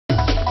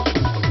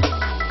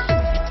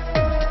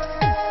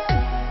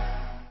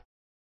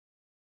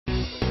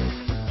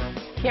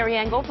Carrie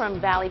Engel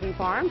from Valley View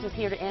Farms is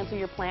here to answer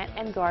your plant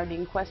and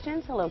gardening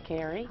questions. Hello,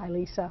 Carrie. Hi,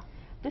 Lisa.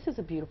 This is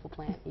a beautiful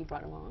plant you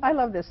brought along. I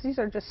love this. These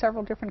are just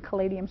several different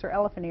caladiums or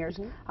elephant ears.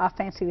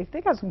 Fancy leaf.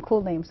 They got some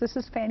cool names. This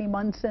is Fanny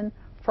Munson,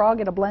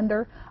 Frog in a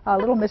Blender,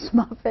 Little Miss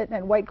Muffet,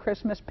 and White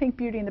Christmas, Pink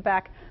Beauty in the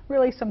back.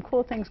 Really some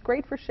cool things.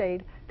 Great for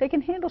shade. They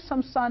can handle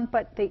some sun,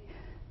 but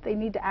they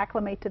need to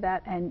acclimate to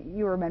that, and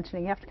you were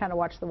mentioning you have to kind of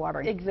watch the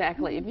watering.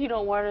 Exactly. If you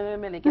don't water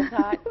them and it gets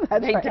hot,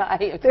 they right.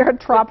 die. They're a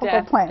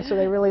tropical plant, so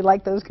they really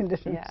like those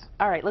conditions. Yeah.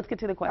 All right, let's get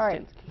to the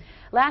questions.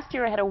 Last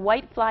year I had a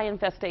white fly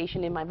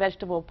infestation in my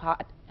vegetable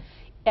pot.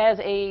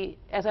 As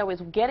I was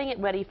getting it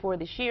ready for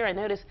this year, I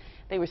noticed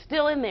they were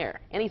still in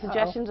there. Any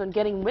suggestions on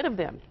getting rid of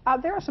them?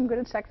 There are some good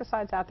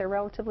insecticides out there,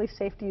 relatively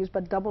safe to use,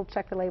 but double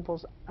check the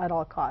labels at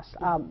all costs.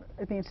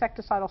 The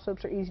insecticidal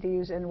soaps are easy to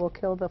use and will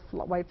kill the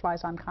white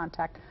flies on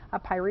contact. A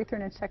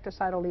pyrethrin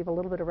insecticide will leave a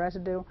little bit of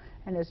residue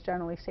and is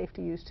generally safe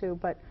to use too,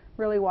 but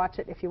really watch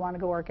it. If you want to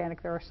go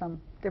organic, there are some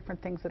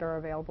different things that are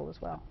available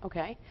as well.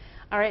 Okay.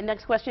 All right,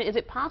 next question. Is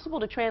it possible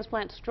to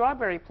transplant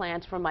strawberry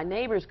plants from my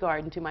neighbor's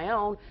garden to my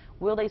own?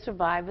 Will they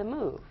survive the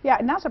move? Yeah,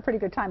 and now's a pretty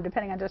good time,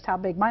 depending on just how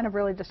big. Mine have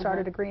really just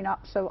started to green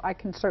up, so I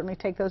can certainly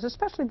take those,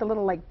 especially the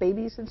little like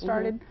babies that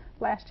started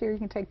last year. You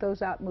can take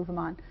those out and move them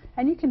on.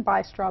 And you can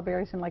buy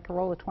strawberries in like a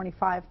roll of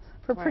 25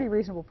 for a pretty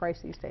reasonable price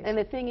these days. And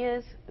the thing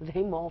is,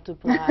 they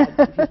multiply.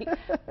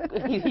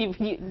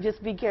 You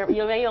just be careful.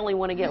 You may only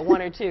want to get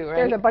one or two, right?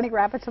 They're the bunny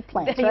rabbits of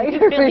plants, They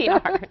right? really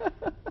are.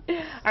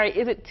 All right,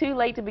 is it too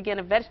late to begin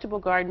a vegetable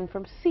garden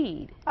from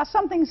seed?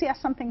 Some things yes,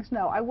 some things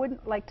no. I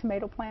wouldn't like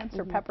tomato plants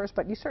or peppers,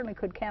 but you certainly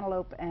could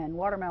cantaloupe and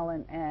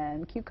watermelon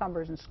and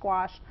cucumbers and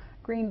squash,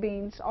 green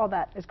beans, all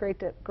that is great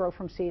to grow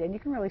from seed. And you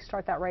can really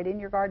start that right in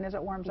your garden as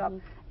it warms up.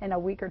 In a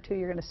week or two,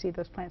 you're going to see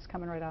those plants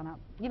coming right on up.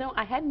 You know,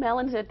 I had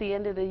melons at the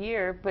end of the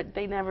year, but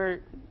they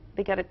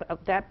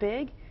got that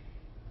big.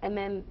 And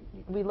then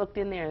we looked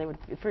in there, and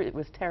it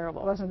was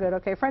terrible. It wasn't good.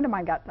 Okay, a friend of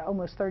mine got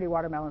almost 30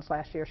 watermelons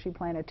last year. She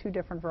planted 2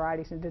 different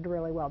varieties and did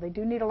really well. They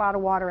do need a lot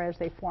of water as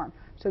they form,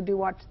 so do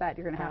watch that.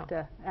 You're going to have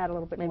to add a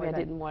little bit more. Maybe I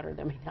didn't water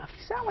them enough.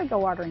 You sound like a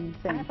watering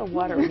thing. I have a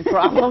watering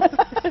problem.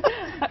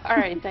 All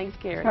right, thanks,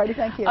 Carrie. All right,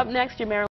 thank you. Up next, your Maryland.